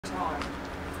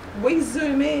we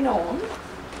zoom in on,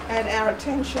 and our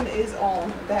attention is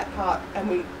on that part, and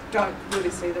we don't really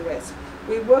see the rest.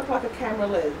 We work like a camera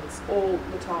lens all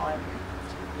the time.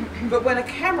 But when a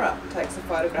camera takes a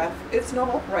photograph, it's not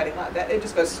operating like that, it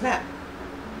just goes snap.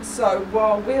 So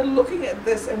while we're looking at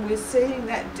this and we're seeing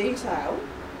that detail,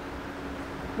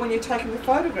 when you're taking the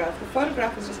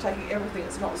photograph is just taking everything,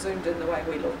 it's not zoomed in the way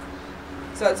we look.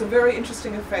 So it's a very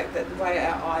interesting effect that the way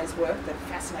our eyes work. They're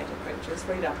fascinating creatures,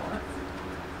 read up on it.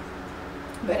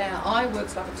 But our eye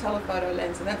works like a telephoto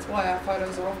lens, and that's why our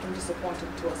photos are often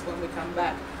disappointing to us when we come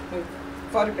back. We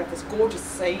photograph this gorgeous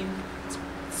scene, it's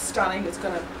stunning, it's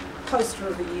going to poster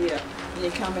of the year, and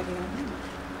you come back and go,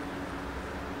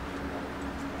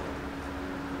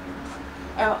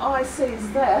 Our eye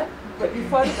sees that, but you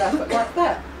photograph it like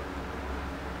that.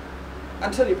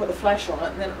 Until you put the flash on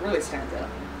it, and then it really stands out.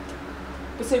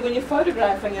 But see, when you're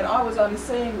photographing it, I was only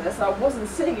seeing this, I wasn't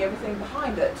seeing everything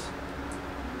behind it.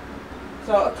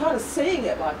 So I'm kind of seeing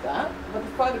it like that, but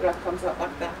the photograph comes up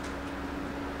like that.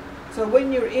 So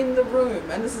when you're in the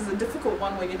room, and this is a difficult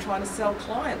one when you're trying to sell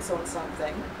clients on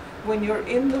something, when you're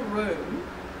in the room,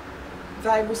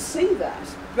 they will see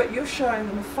that, but you're showing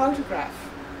them a photograph.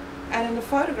 And in the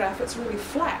photograph, it's really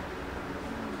flat.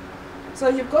 So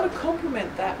you've got to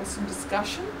complement that with some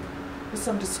discussion, with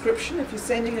some description. If you're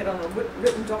sending it on a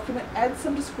written document, add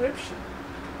some description.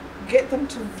 Get them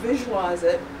to visualize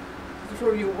it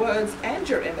through your words and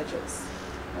your images,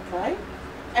 okay?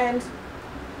 And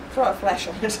throw a flash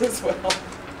on it as well.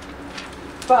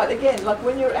 But again, like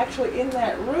when you're actually in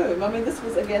that room, I mean, this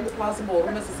was again the Plaza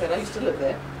Ballroom, as I said, I used to live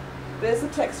there. There's the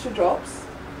texture drops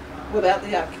without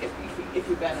the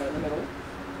icky banner in the middle.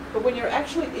 But when you're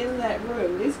actually in that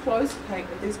room, these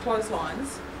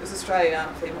clotheslines, this Australian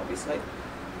art theme obviously,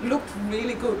 looked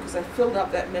really good because they filled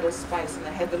up that middle space, and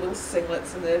they had the little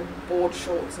singlets and the board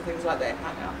shorts and things like that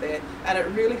hung out there, and it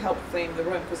really helped theme the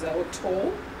room because they were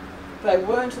tall. They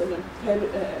weren't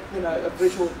a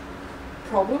visual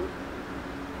problem,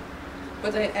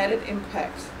 but they added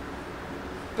impact.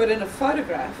 But in a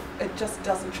photograph, it just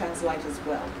doesn't translate as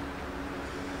well.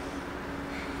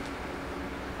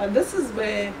 And this is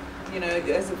where, you know,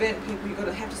 as event people, you're going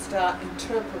to have to start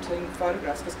interpreting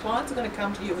photographs, because clients are going to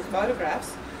come to you with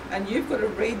photographs, and you've got to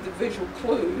read the visual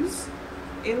clues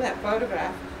in that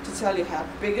photograph to tell you how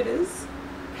big it is,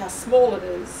 how small it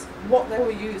is, what they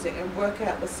were using, and work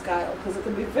out the scale, because it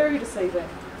can be very deceiving.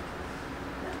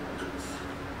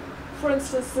 For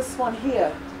instance, this one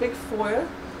here, big foyer,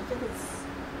 I think it's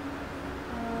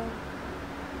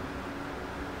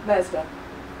Mazda.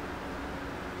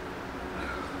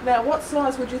 Now, what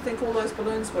size would you think all those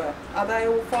balloons were? Are they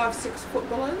all 5-6 foot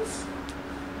balloons?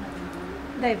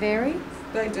 They vary.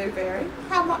 They do vary.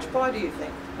 How much by do you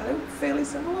think? Are they fairly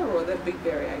similar, or are there big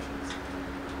variations?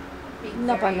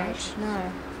 Not by much,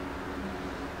 no.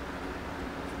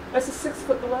 That's a 6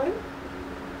 foot balloon.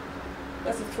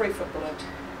 That's a 3 foot balloon.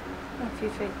 A few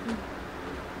feet.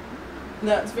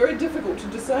 Now, it's very difficult to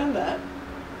discern that,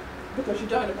 because you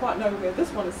don't quite know where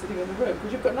this one is sitting in the room,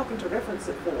 because you've got nothing to reference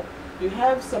it for. You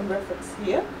have some reference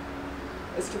here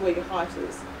as to where your height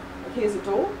is. Like here's a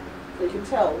door, so you can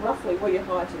tell roughly where your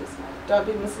height is. Don't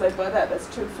be misled by that,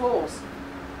 that's 2 floors.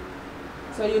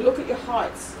 So you look at your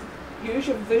heights, use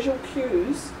your visual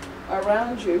cues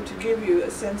around you to give you a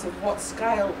sense of what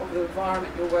scale of the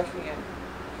environment you're working in.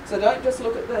 So don't just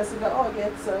look at this and go, oh yeah,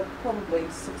 it's probably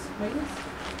 6 metres.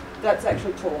 That's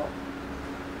actually taller.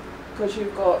 Because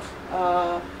you've got,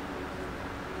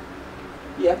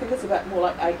 yeah, I think it's about more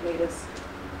like 8 metres.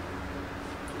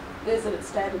 There's a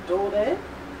standard door there.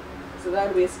 So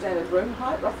that'll be a standard room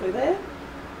height, roughly there.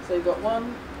 So you've got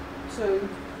 1,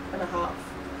 2.5.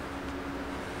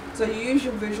 So you use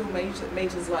your visual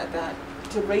meters like that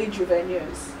to read your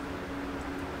venues,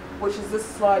 which is this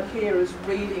slide here is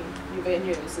reading your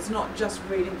venues. It's not just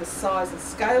reading the size and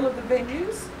scale of the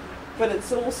venues, but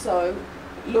it's also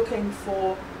looking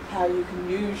for how you can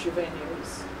use your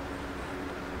venues.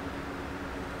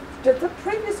 Did the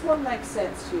previous one make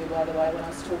sense to you, by the way, when I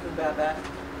was talking about that?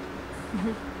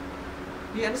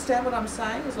 Mm-hmm. You understand what I'm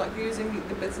saying? It's like using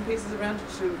the bits and pieces around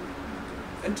to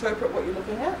interpret what you're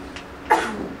looking at.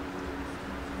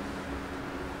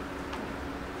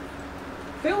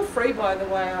 Feel free, by the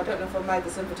way, I don't know if I've made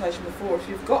this invitation before, if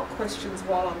you've got questions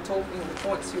while I'm talking or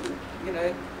points you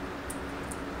know,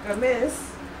 go,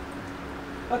 Miss.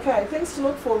 Okay, things to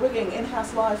look for: rigging,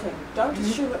 in-house lighting. Don't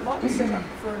assume it might be set up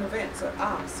for an event, so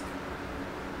ask.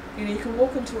 You know, you can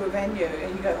walk into a venue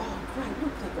and you go, oh great,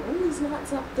 look, they've got all these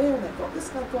lights up there and they've got this,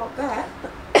 they've got that.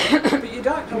 But you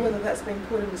don't know whether that's been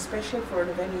put in especially for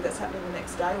an venue that's happening the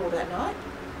next day or that night,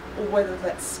 or whether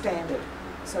that's standard.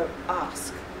 So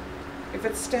ask. If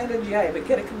it's standard, yay, but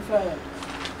get it confirmed.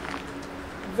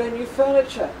 Venue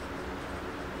furniture.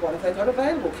 What have they got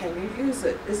available? Can you use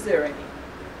it? Is there any?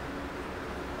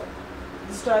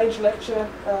 The stage, lecture,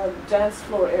 dance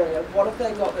floor area. What have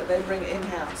they got that they bring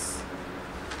in-house?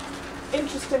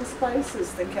 Interesting spaces.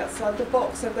 Think outside the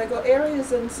box. Have they got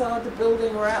areas inside the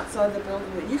building or outside the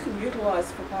building that you can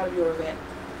utilise for part of your event?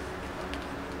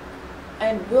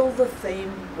 And will the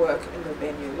theme work in the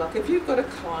venue? Like if you've got a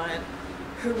client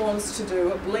who wants to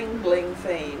do a bling bling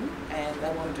theme and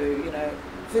they want to do, you know,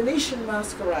 Venetian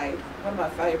masquerade, one of my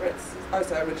favourites, oh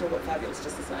so original but fabulous,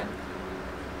 just the same.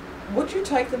 Would you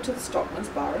take them to the Stockman's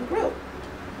Bar and Grill?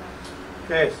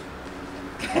 Yes.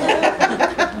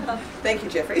 Thank you,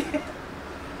 Jeffrey.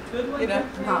 Good one. You know?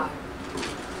 No.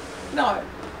 No.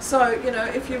 So, you know,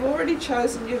 if you've already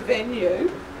chosen your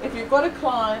venue, if you've got a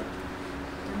client,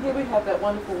 and here we have that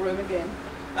wonderful room again,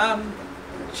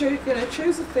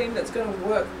 choose a theme that's going to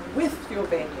work with your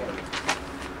venue.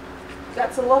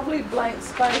 That's a lovely blank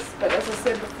space, but as I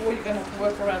said before, you're going to have to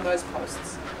work around those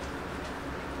posts.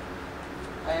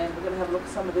 And we're going to have a look at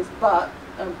some of this, but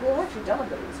we've actually done a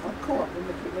bit of this one. Cool,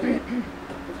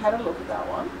 we've had a look at that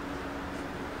one.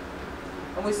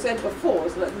 And we said before,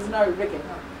 is that there's no rigging.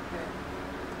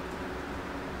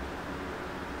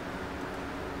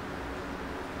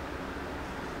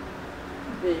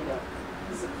 There you go.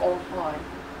 This is on high.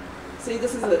 See,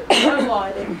 this is no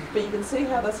lighting, but you can see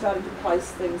how they're starting to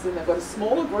place things in. They've got a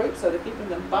smaller group, so they're keeping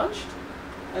them bunched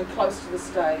and close to the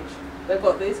stage. They've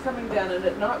got these coming down, and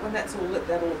at night when that's all lit,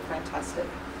 that'll look fantastic.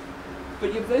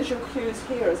 But your visual cues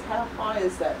here is how high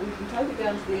is that? We can take it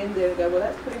down to the end there and go, well,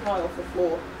 that's pretty high off the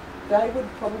floor. They would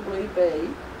probably be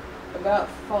about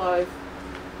 5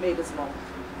 metres long.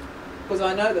 Because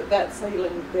I know that that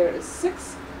ceiling there is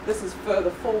 6. This is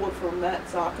further forward from that,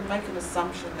 so I can make an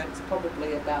assumption that it's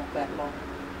probably about that long.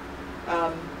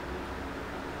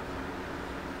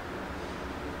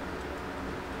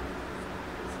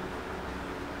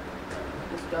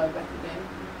 Just go back again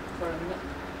for a minute.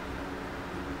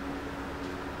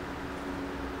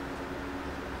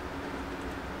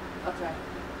 Okay,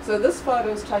 so this photo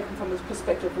is taken from the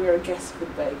perspective where a guest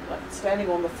would be, like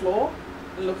standing on the floor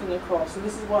and looking across. And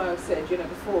this is why I've said, you know,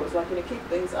 before, it's like, you know, keep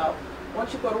things up.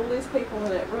 Once you've got all these people in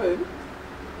that room,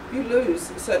 you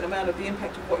lose a certain amount of the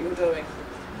impact of what you're doing.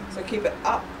 So keep it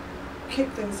up,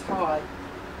 keep things high.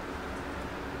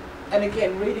 And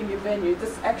again, reading your venue,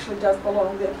 this actually does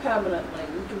belong there permanently.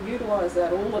 You can utilise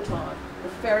that all the time. The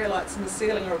fairy lights in the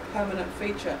ceiling are a permanent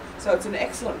feature. So it's an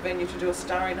excellent venue to do a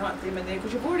Starry Night theme in there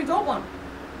because you've already got one.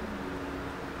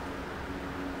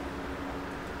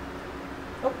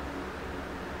 Oh.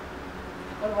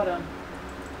 What have I done?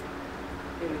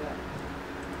 Here we go.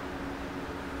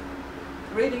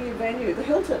 Reading your venue. The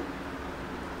Hilton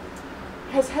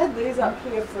has had these up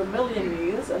here for 1,000,000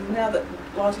 years, and now that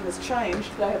lighting has changed,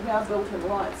 they have now built in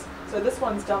lights. So this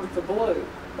one's done for blue,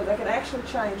 but they can actually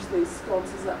change these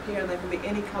sconces up here and they can be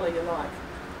any colour you like.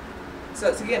 So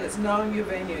it's again, it's knowing your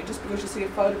venue. Just because you see a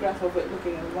photograph of it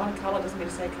looking in one colour doesn't mean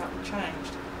to say it can't be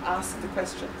changed. Ask the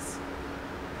questions.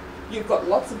 You've got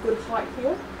lots of good height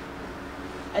here,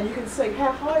 and you can see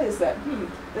how high is that?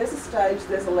 There's a stage,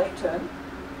 there's a lectern,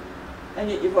 and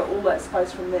yet you've got all that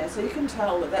space from there. So you can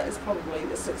tell that that is probably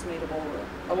a 6-metre ballroom.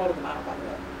 A lot of them are, by the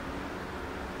way.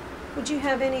 Would you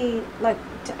have any, like,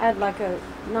 to add like a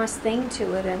nice theme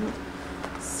to it and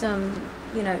some,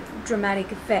 you know,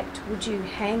 dramatic effect? Would you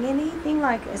hang anything,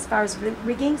 like, as far as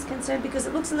rigging's concerned? Because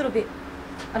it looks a little bit,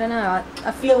 I don't know,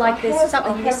 I feel like there's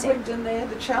something missing. I have rigged in there.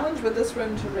 The challenge with this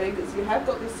room to rig is you have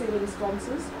got these ceiling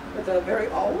sconces, but they're very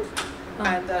old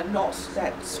and they're not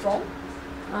that strong.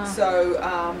 So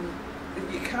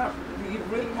you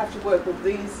really have to work with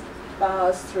these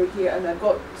bars through here, and they've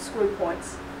got screw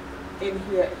points in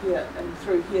here, here, and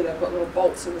through here. They've got little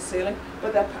bolts in the ceiling,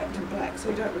 but they're painted in black, so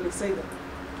you don't really see them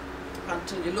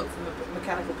until you look from a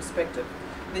mechanical perspective.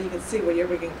 And then you can see where your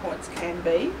rigging points can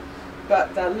be,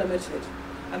 but they're limited.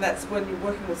 And that's when you're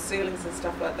working with ceilings and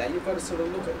stuff like that, you've got to sort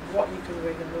of look at what you can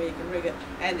rig and where you can rig it.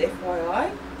 And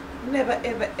FYI, never,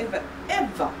 ever, ever,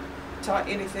 ever tie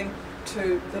anything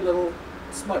to the little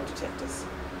smoke detectors.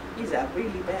 Is a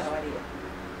really bad idea.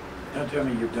 Don't tell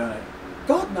me you've done it.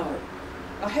 God, no.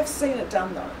 I have seen it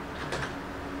done, though.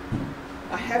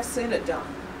 I have seen it done.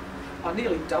 I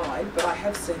nearly died, but I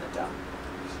have seen it done.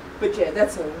 But yeah,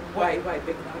 that's a way, way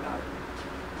big no-no.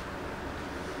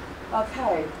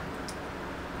 Okay.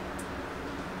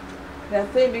 Now,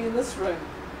 theming in this room.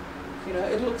 You know,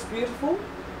 it looks beautiful,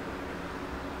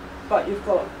 but you've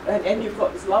got, and you've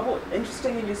got this level,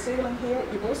 interesting in your ceiling here,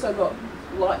 you've also got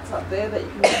lights up there that you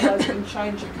can utilize and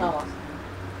change your colour.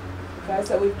 Okay,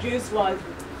 so we've utilised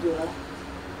get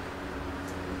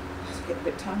a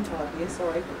bit tongue-tied here,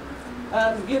 sorry.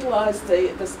 Utilise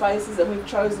the spaces, and we've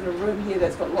chosen a room here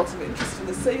that's got lots of interest in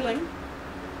the ceiling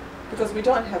because we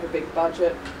don't have a big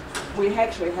budget. We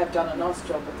actually have done a nice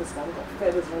job with this one. We've got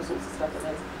feathers and all sorts of stuff in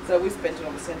there, so we spent it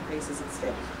on the centerpieces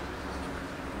instead.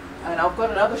 And I've got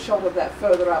another shot of that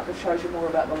further up that shows you more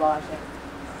about the lighting.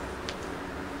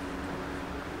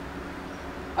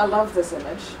 I love this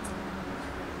image.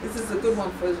 This is a good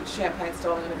one for champagne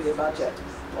styling and to be a budget.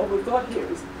 What we've got here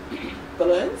is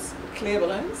balloons, clear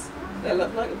balloons. They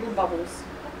look like little bubbles.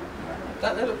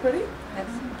 Don't they look pretty? Yes.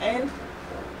 And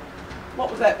what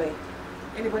would that be?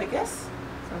 Anybody guess?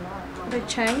 The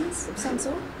chains of some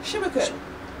sort? Shimmer curtain.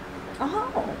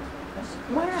 Oh,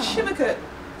 wow. Shimmer curtain.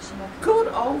 Good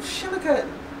old shimmer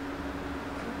curtain.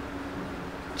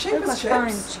 Cheap Look as like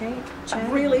chips. fine chains.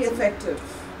 Really effective.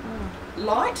 Oh.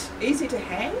 Light, easy to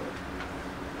hang,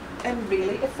 and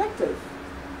really effective.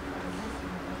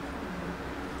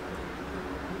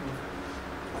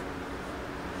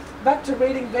 Back to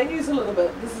reading venues a little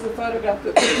bit. This is a photograph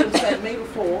that people sent me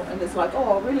before, and it's like,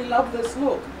 oh, I really love this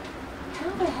look. How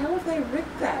the hell have they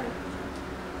rigged that?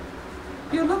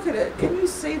 You look at it, can you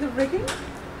see the rigging?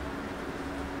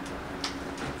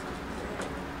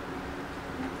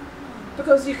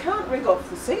 Because you can't rig off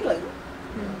the ceiling.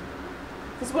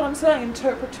 Because what I'm saying,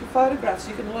 interpret your photographs,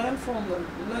 you can learn from them,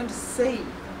 learn to see.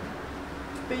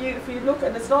 But if you look,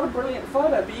 and it's not a brilliant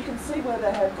photo, but you can see where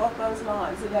they have got those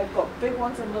lines, and they've got big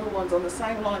ones and little ones on the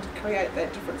same line to create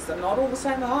that difference. They're not all the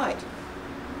same height.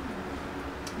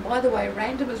 By the way,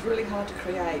 random is really hard to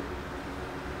create.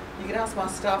 You can ask my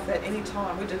staff that any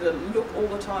time. We did a look all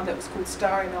the time that was called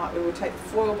Starry Night. We would take the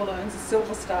foil balloons, the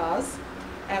silver stars,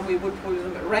 and we would put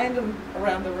them at random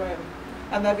around the room.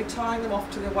 And they'd be tying them off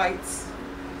to their weights.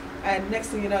 And next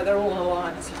thing you know, they're all in a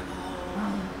line. It's like,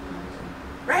 oh,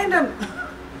 random!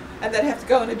 And they'd have to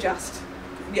go and adjust.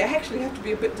 You actually have to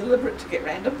be a bit deliberate to get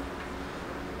random.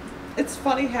 It's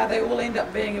funny how they all end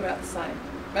up being about the same.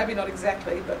 Maybe not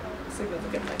exactly, but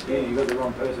significantly. Yeah, you got the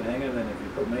wrong person hanging, then if you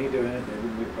put me doing it, there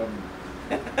wouldn't be a problem.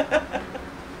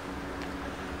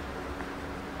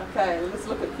 Okay, let's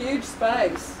look at huge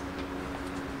space.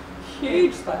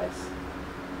 Huge space.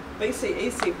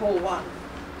 BCEC Hall 1.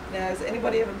 Now, has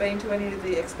anybody ever been to any of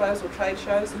the expos or trade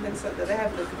shows and things that they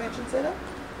have at the convention centre?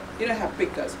 You know how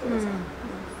big those halls are.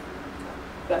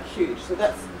 They're huge. So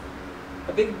that's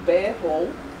a big bare hall.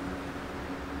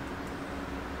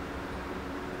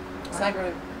 Same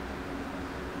room.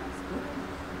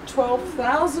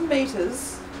 12,000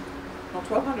 metres, not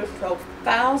 1,200,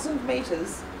 12,000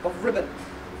 metres of ribbon.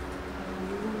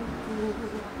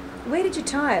 Where did you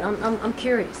tie it? I'm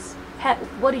curious.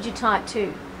 What did you tie it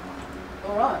to?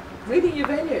 All right, reading your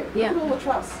venue. Yeah. Look at all the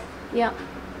truss. Yeah.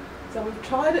 So we've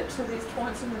tied it to these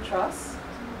points in the truss.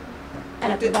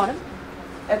 And at the bottom?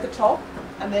 At the top,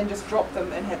 and then just dropped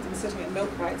them and had them sitting in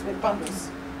milk crates with bundles.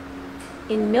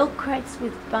 In milk crates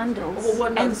with bundles?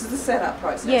 Well, no, this is the setup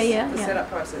process. Yeah. The setup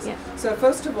process. Yeah. So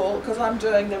first of all, because I'm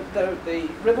doing the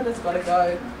ribbon has got to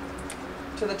go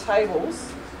to the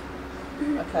tables.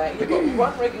 Okay, you've got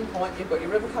one rigging point, you've got your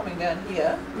ribbon coming down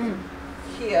here,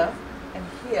 here, and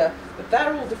here, but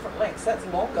they're all different lengths. That's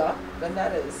longer than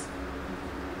that is.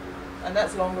 And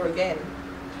that's longer again.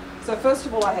 So first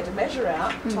of all, I had to measure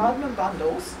out, tie them in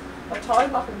bundles. I tied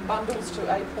them up in bundles to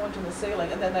a point in the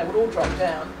ceiling, and then they would all drop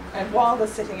down. And while they're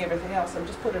setting everything else, I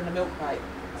just put it in a milk crate,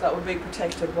 so it would be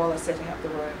protected while they're setting up the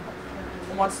room.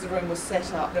 And once the room was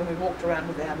set up, then we walked around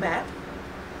with our map,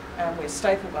 and we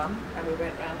stapled them, and we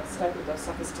went around and stapled those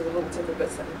suckers to the little timber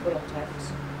bits that we put on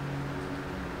tables.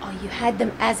 Oh, you had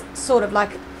them as sort of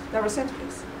like... They were a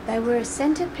centrepiece. They were a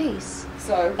centrepiece.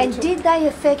 So and did they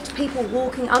affect people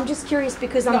walking? I'm just curious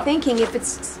because I'm thinking if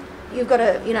it's... You've got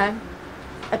a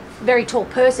very tall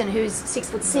person who's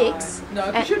 6'6". No,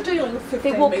 because you're dealing with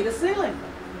 15-metre ceiling.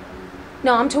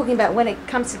 No, I'm talking about when it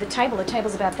comes to the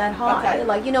table's about that high. Okay.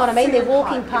 Like, you know what I mean? They're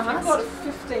walking past. past. If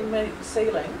you've got a 15-metre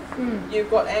ceiling,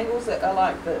 you've got angles that are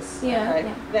like this. Yeah, okay?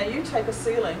 yeah. Now you take a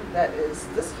ceiling that is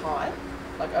this high,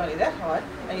 like only that high,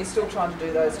 and you're still trying to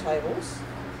do those tables,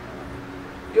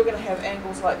 you're going to have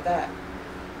angles like that.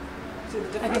 See the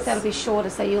difference? I guess that'll be shorter,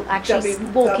 so you'll actually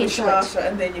walk into shorter, it.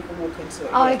 And then you can walk into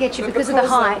it. Oh, I get you, But because of the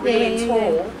height. I'm really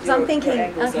tall, So I'm thinking, your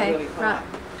angles are okay, really high.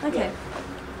 right, okay.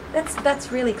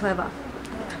 That's really clever.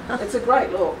 It's a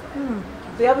great look.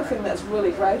 The other thing that's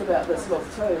really great about this look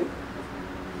too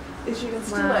is you can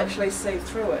still actually see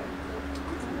through it.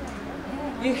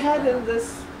 You had in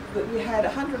this, you had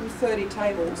 130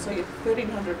 tables, so you had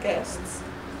 1,300 guests,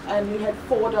 and you had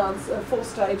four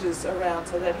stages around,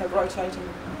 so they'd have rotating.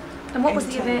 And what was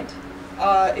the event?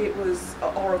 It was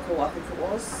Oracle, I think it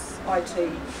was,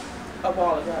 IT, a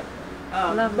while ago.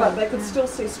 Lovely, But they could yeah. still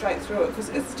see straight through it because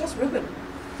it's just ribbon.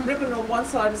 Ribbon on one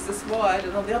side is this wide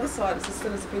and on the other side it's as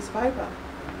thin as a piece of paper.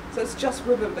 So it's just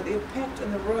ribbon, but the impact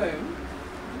in the room,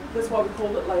 that's why we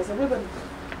called it laser ribbon.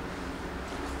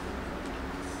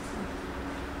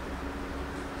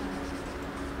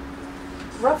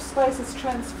 Rough space is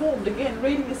transformed. Again,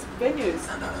 reading this venues,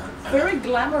 very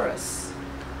glamorous.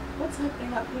 What's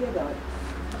happening up here though?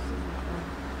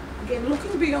 Again,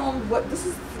 looking beyond what, this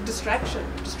is distraction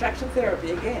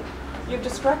therapy again. You've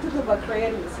distracted them by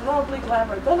creating this lovely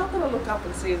glamour. They're not going to look up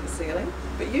and see the ceiling,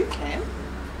 but you can.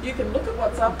 You can look at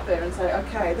what's up there and say,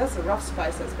 okay, that's a rough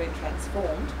space that's been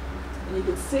transformed. And you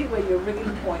can see where your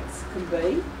rigging points can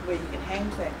be, where you can hang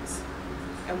things,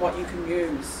 and what you can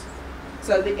use.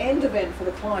 So the end event for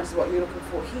the client is what you're looking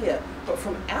for here. But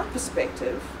from our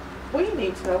perspective, we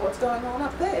need to know what's going on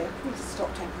up there. You need to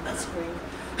stop tapping that screen.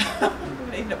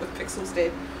 Even with pixels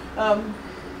dead.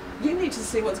 You need to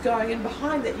see what's going in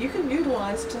behind that you can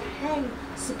utilise to hang,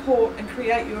 support and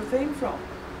create your theme from.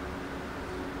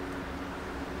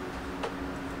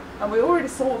 And we already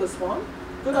saw this one.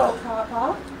 Good old car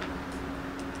park.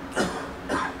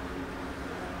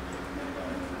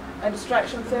 And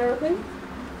distraction therapy.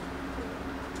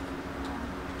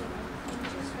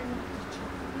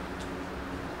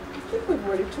 I think we've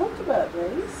already talked about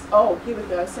these. Oh, here we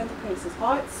go, centerpieces,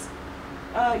 heights.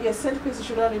 Yes, centerpieces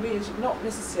should only be used, not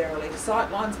necessarily. Sight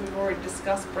lines we've already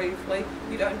discussed briefly.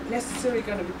 You don't necessarily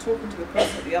going to be talking to the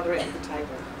person at the other end of the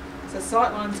table. So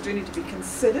sight lines do need to be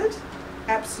considered,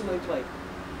 absolutely.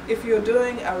 If you're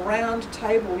doing a round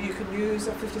table, you can use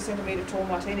a 50 centimetre tall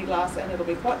martini glass and it'll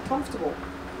be quite comfortable.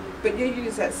 But you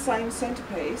use that same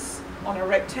centerpiece on a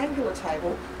rectangular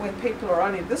table when people are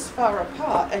only this far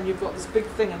apart and you've got this big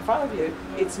thing in front of you,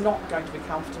 it's not going to be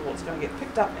comfortable. It's going to get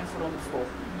picked up and put on the floor.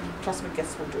 Trust me,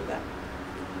 guests will do that.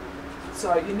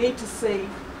 So you need to see,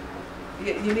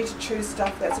 you need to choose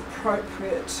stuff that's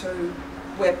appropriate to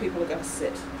where people are going to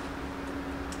sit.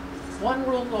 One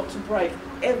rule not to break,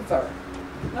 ever.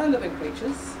 No living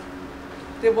creatures.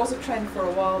 There was a trend for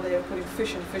a while there of putting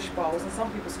fish in fish bowls, and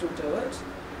some people still do it.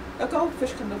 A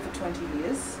goldfish can live for 20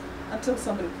 years until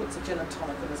somebody puts a gin and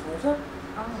tonic in his water.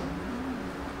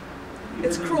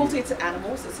 It's cruelty to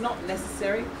animals, it's not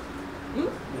necessary. It's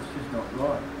just not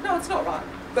right. No, it's not right.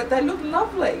 But they look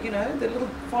lovely, you know, the little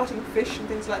fighting fish and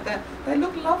things like that. They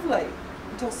look lovely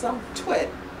until some twit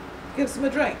gives them a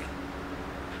drink.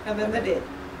 And then they're dead.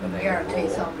 And guarantee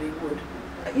somebody would.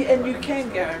 And you can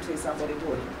guarantee somebody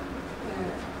would.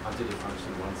 I did a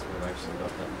function once where I actually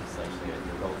got that. It's actually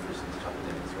a goldfish and chopped it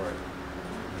in its throat.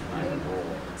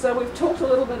 So we've talked a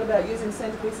little bit about using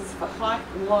centerpieces for height,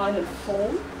 line and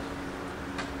form.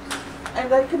 And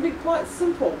they can be quite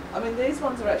simple. I mean, these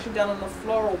ones are actually done on a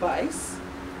floral base,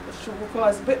 which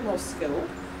requires a bit more skill.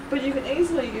 But you can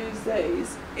easily use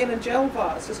these in a gel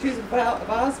vase. Just use a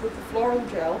vase with the floral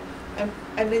gel, and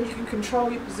then you can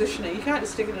control your positioning. You can't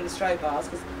just stick it in a straight vase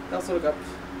because they'll sort of go.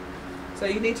 So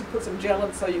you need to put some gel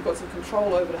in so you've got some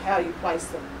control over how you place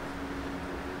them.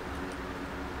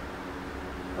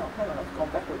 Oh, hang on, I've gone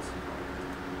backwards.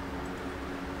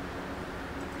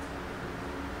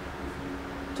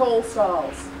 Tall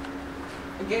styles.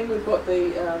 Again, we've got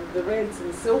the reds and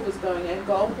the silvers going in.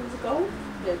 Gold, is it gold?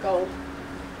 Yeah, gold.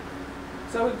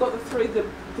 So we've got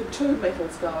the two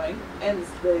metals going, and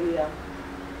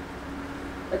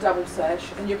a double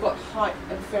sash, and you've got height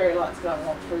and fairy lights going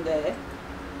on through there.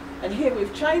 And here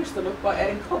we've changed the look by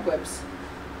adding cobwebs.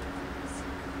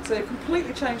 So you've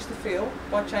completely changed the feel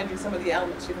by changing some of the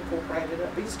elements you've incorporated in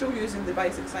it, but you're still using the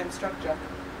basic same structure.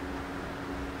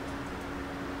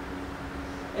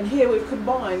 And here we've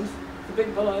combined the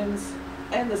big balloons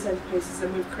and the centerpieces,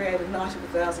 and we've created Night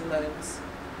of 1,000 Moons.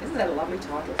 Isn't that a lovely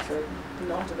title too?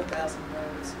 Night of 1,000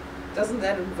 Moons. Doesn't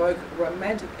that invoke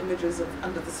romantic images of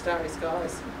under the starry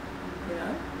skies? You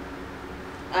know?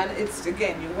 And it's,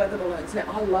 again, your weather balloons. Now,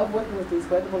 I love working with these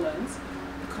weather balloons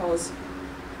because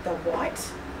they're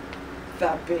white,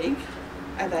 they're big,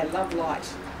 and they love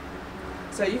light.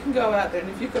 So you can go out there, and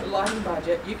if you've got a lighting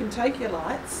budget, you can take your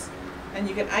lights and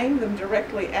you can aim them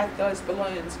directly at those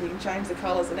balloons. You can change the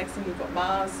colours. The next thing you've got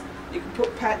Mars, you can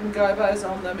put pattern gobos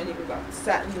on them, and you've got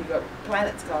Saturn, you've got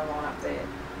planets going on up there.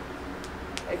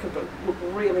 It could look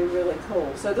really, really cool.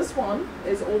 So this one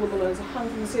is all the balloons are hung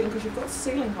from the ceiling because you've got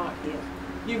ceiling height here.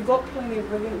 You've got plenty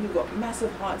of rigging, you've got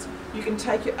massive heights. You can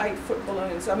take your 8-foot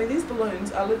balloons. I mean, these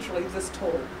balloons are literally this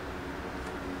tall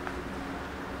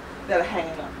that are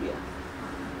hanging up here.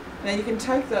 Now you can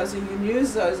take those and you can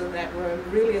use those in that room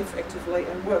really effectively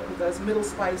and work with those middle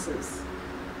spaces.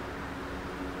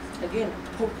 Again,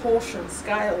 proportion,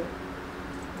 scale.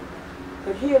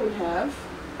 But here we have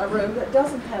a room that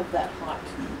doesn't have that height.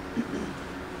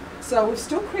 So we've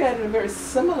still created a very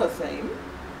similar theme.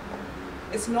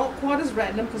 It's not quite as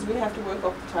random because we have to work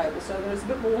off the table, so there's a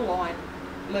bit more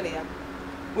linear.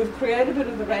 We've created a bit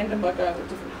of the random by going with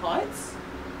different heights,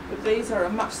 but these are a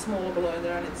much smaller balloon,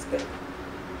 they're an inch thick.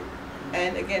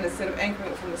 And again, instead of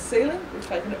anchoring it from the ceiling, we've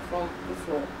taken it from the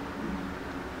floor.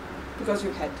 Because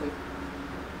you've had to.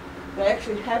 They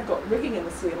actually have got rigging in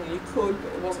the ceiling, you could,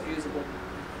 but it wasn't usable.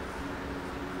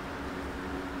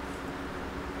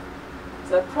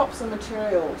 So props and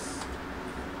materials.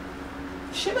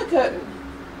 Shimmer curtain.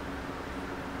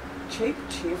 Cheap,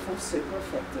 cheerful, super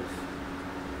effective.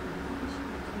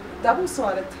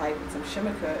 Double-sided tape and some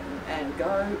shimmer curtain and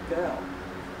go girl.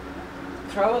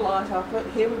 Throw a light up it.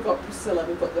 Here we've got Priscilla,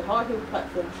 we've got the high heel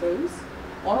platform shoes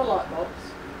on a light box.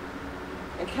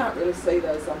 And can't really see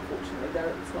those unfortunately.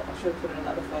 It's not, I should have put in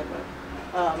another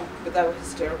photo. But they were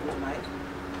hysterical to make.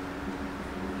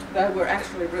 They were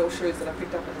actually real shoes that I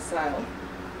picked up in a sale.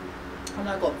 And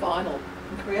I got vinyl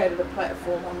and created a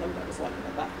platform on them that was like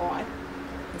that high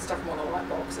and stuck them on a light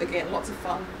box. Again, lots of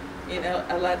fun in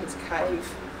Aladdin's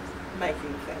cave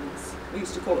making things. We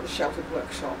used to call it the sheltered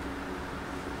workshop.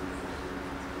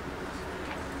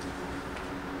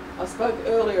 I spoke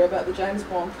earlier about the James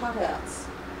Bond cutouts.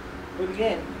 But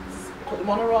again, put them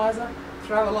on a riser,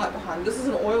 throw a light behind. This is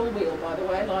an oil wheel, by the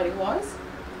way, lighting wise.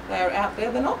 They are out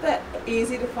there. They're not that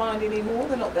easy to find anymore.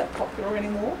 They're not that popular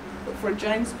anymore. But for a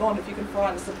James Bond, if you can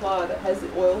find a supplier that has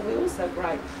the oil wheels, they're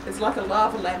great. It's like a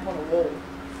lava lamp on a wall.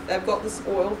 They've got this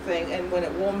oil thing, and when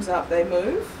it warms up, they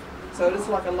move. So it is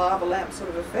like a lava lamp sort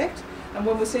of effect. And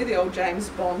when we see the old James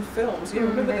Bond films, you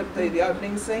remember the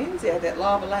opening scenes? Yeah, that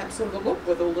lava lamp sort of a look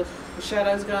with all the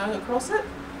shadows going across it.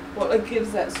 Well, it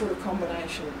gives that sort of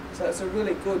combination. So it's a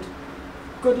really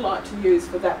good light to use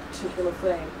for that particular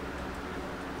theme.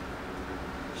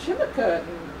 Shimmer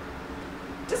curtain.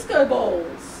 Disco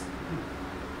balls.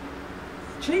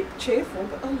 Cheap, cheerful,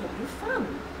 but a lot of fun.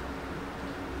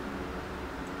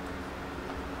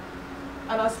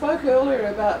 And I spoke earlier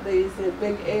about the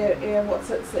big air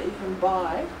what's-its that you can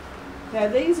buy. Now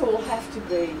these all have to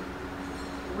be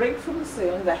rigged from the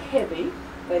ceiling. They're heavy.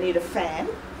 They need a fan.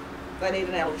 They need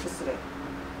an electricity.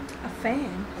 A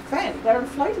fan? A fan. They're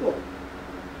inflatable.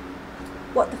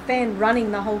 What, the fan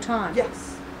running the whole time?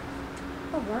 Yes.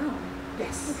 Oh, wow.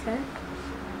 Yes. Okay.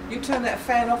 You turn that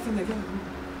fan off and they go...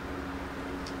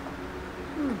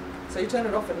 So you turn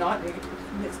it off at night and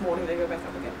next morning they go back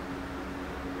up again.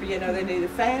 But you know, they need a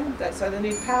fan, so they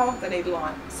need power, they need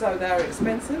light. So they're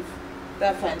expensive.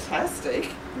 They're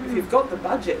fantastic. If you've got the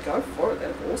budget, go for it.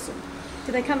 They're awesome.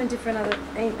 Do they come in different other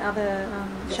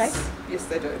Yes. shapes? Yes,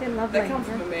 they do. They're lovely. They come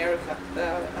from America.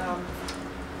 They're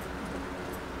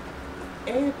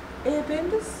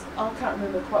airbenders. I can't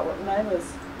remember quite what the name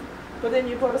is. But then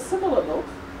you've got a similar look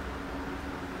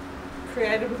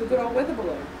created with a good old weather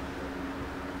balloon.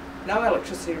 No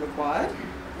electricity required.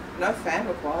 No fan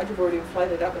required. You've already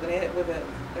inflated up with a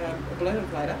balloon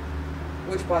inflator,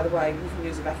 which, by the way, you can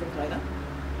use a vacuum cleaner.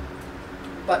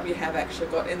 But you have actually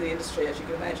got, in the industry, as you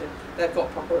can imagine, they've got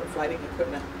proper inflating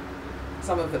equipment.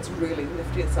 Some of it's really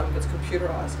nifty and some of it's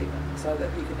computerised even, so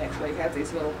that you can actually have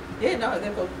these little, they've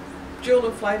got dual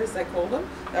inflators, they call them.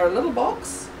 They're a little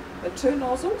box, they're 2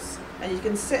 nozzles, and you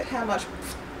can set how much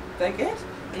they get,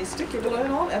 and you stick your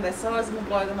balloon on, and they size them and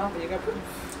blow them up, and you go,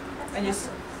 and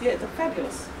they're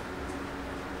fabulous.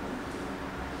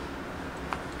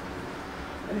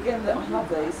 And again, I love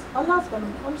these. I love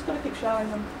them. I'm just going to keep showing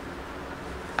them.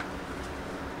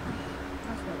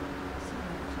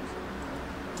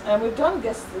 And we've done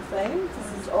guess the theme.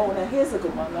 Now here's a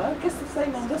good one though. Guess the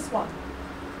theme on this one.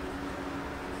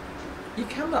 You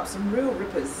come up some real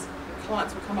rippers. The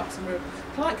clients will come up some real.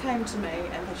 Client came to me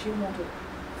and she wanted,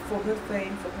 for her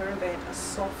theme, for her event, a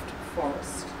soft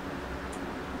forest.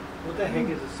 What the heck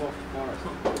is a soft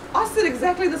forest? I said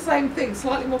exactly the same thing,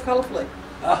 slightly more colourfully.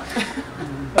 I'm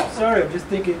sorry, I'm just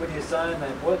thinking when you're saying that.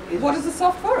 What is a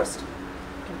soft forest?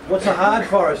 What's a hard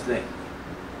forest then?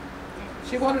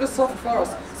 She wanted a soft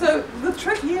forest. So the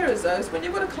trick here is though, is when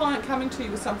you've got a client coming to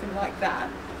you with something like that,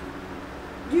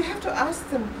 you have to ask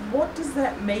them, what does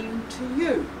that mean to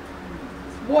you?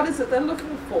 What is it they're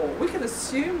looking for? We can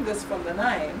assume this from the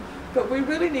name, but we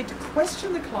really need to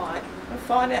question the client and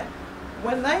find out,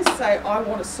 when they say, I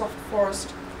want a soft forest,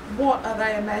 what are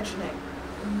they imagining?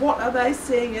 What are they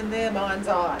seeing in their mind's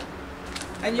eye?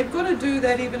 And you've got to do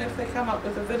that even if they come up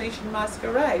with a Venetian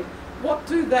masquerade. What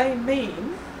do they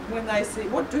mean when they see?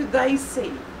 What do they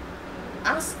see?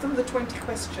 Ask them the 20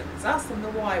 questions. Ask them the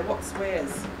why, what's,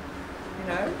 where's. You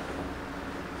know?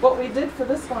 What we did for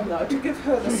this one though, to give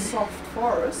her the soft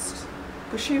forest,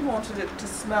 because she wanted it to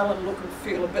smell and look and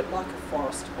feel a bit like a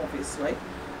forest, obviously.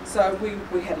 So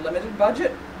we had limited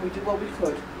budget, we did what we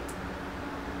could.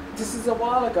 This is a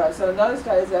while ago, so in those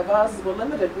days our vases were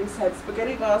limited. We had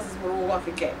spaghetti vases were all I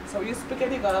could get. So we used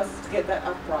spaghetti vases to get that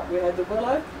upright. We had the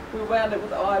willow, we wound it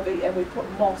with ivy, and we put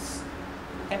moss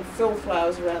and fill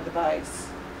flowers around the base.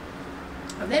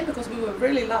 And then because we were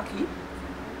really lucky,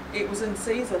 it was in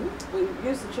season, we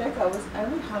used the chair covers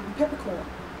and we hung peppercorn.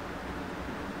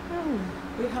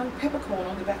 We hung peppercorn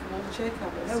on the back of all the chair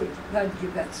covers. That would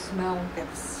give that smell.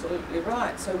 Absolutely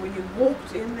right. So when you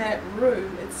walked in that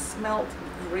room, it smelt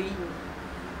green.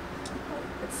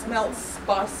 It smelt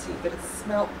spicy, but it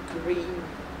smelt green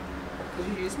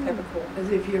because you used peppercorn. As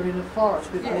if you're in a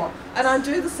forest with Yeah, and I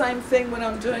do the same thing when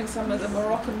I'm doing some of the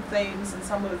Moroccan themes and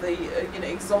some of the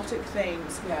exotic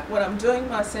themes. Yeah. When I'm doing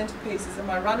my centerpieces and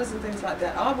my runners and things like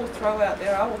that, I will throw out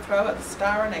the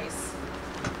star anise.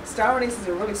 Star anise is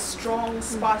a really strong,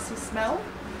 spicy smell.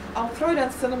 I'll throw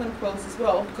down cinnamon quills as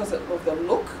well because of the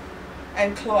look,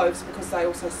 and cloves because they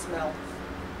also smell.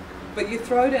 But you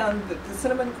throw down the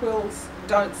cinnamon quills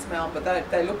don't smell, but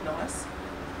they look nice.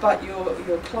 But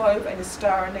your clove and your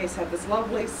star anise have this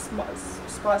lovely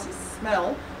spicy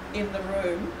smell in the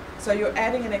room, so you're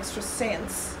adding an extra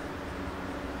sense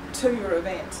to your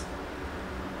event.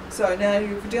 So now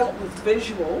you've dealt with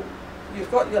visual, you've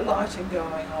got your lighting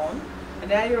going on, and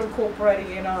now you're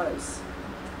incorporating your nose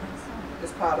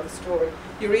as part of the story.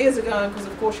 Your ears are going because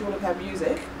of course you will have had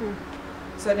music.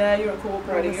 So now you're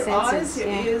incorporating your eyes, your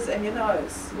ears and your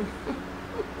nose.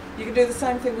 You can do the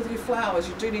same thing with your flowers.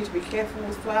 You do need to be careful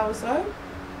with flowers though.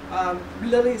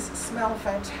 Lilies smell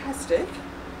fantastic,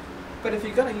 but if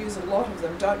you're going to use a lot of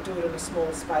them, don't do it in a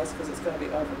small space because it's going to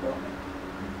be overwhelming.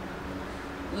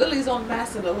 Lilies en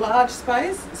masse in a large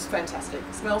space is fantastic.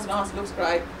 It smells nice, looks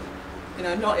great. You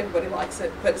know, not everybody likes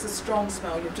it, but it's a strong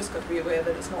smell. You've just got to be aware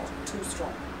that it's not too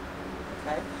strong.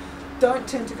 Okay. Don't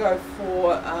tend to go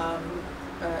for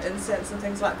incense and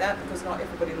things like that because not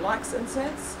everybody likes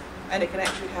incense, and it can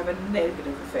actually have a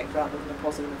negative effect rather than a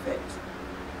positive effect.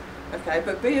 Okay,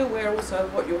 but be aware also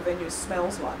of what your venue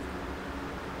smells like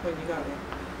when you go in.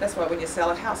 That's why when you sell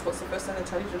a house, what's the first thing they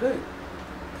tell you to do?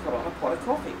 Put on a pot of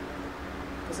coffee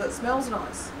because it smells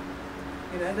nice.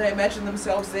 You know, they imagine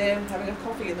themselves there having a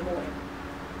coffee in the morning.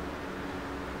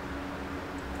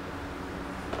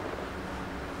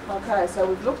 Okay, so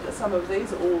we've looked at some of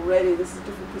these already. This is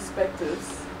different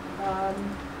perspectives.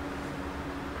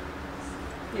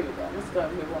 Here we go. Let's go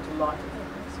and move on to lighting.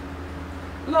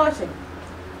 Lighting.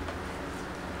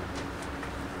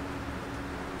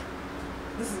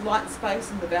 This is Light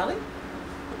Space in the Valley.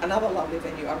 Another lovely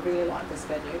venue. I really like this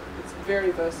venue. It's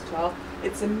very versatile.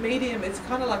 It's a medium, it's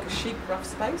kind of like a chic rough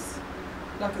space.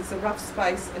 Like it's a rough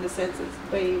space in a sense it's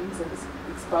beams and it's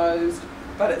exposed,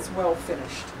 but it's well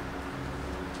finished.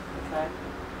 Okay?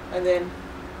 And then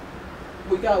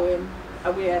we go in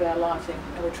and we add our lighting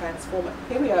and we transform it.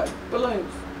 Here we go.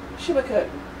 Balloons, shimmer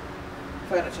curtain,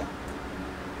 furniture,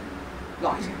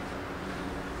 lighting.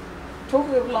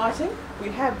 Talking of lighting, we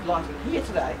have lighting here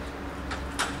today.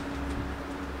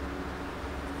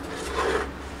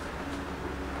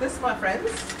 This, my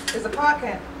friends, is a park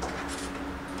can.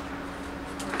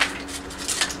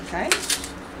 Okay,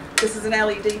 this is an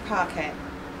LED park can.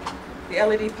 The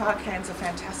LED park cans are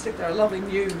fantastic. They're a lovely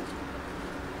new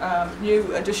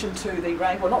addition to the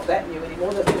range. Well, not that new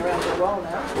anymore. They've been around for a while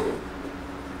now.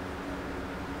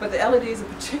 But the LEDs are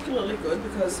particularly good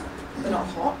because they're not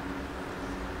hot.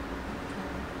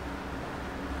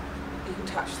 You can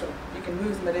touch them. You can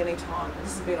move them at any time.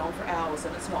 This has been on for hours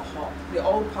and it's not hot. The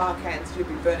old park cans, you'd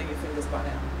be burning your fingers by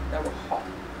now. They were hot.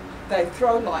 They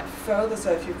throw light further,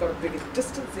 so if you've got a bigger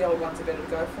distance, the old ones are better to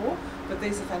go for. But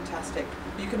these are fantastic.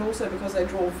 You can also, because they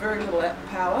draw very little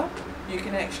power, you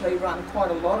can actually run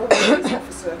quite a lot of these off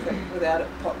a circuit without it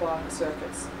blowing the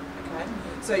circuits. Okay?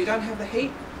 So you don't have the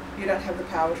heat, you don't have the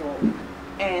power draw,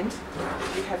 and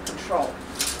you have control.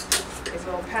 There's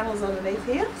little panels underneath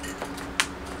here.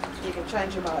 You can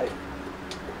change your mode.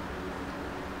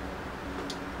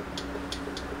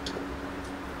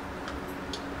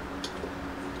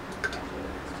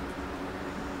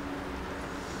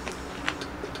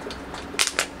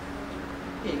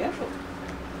 Here you go.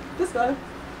 Just go.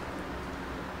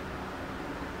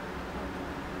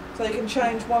 So you can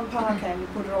change one power can, you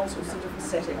put it all sorts of different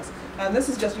settings. And this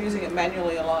is just using it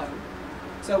manually alone.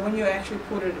 So when you actually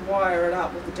put it, wire it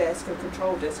up with the desk, a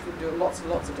control desk, you can do lots and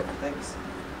lots of different things.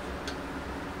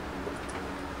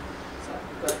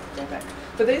 Go back.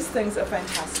 But these things are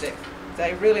fantastic.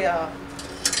 They really are.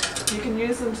 You can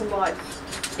use them to light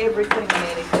everything and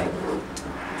anything.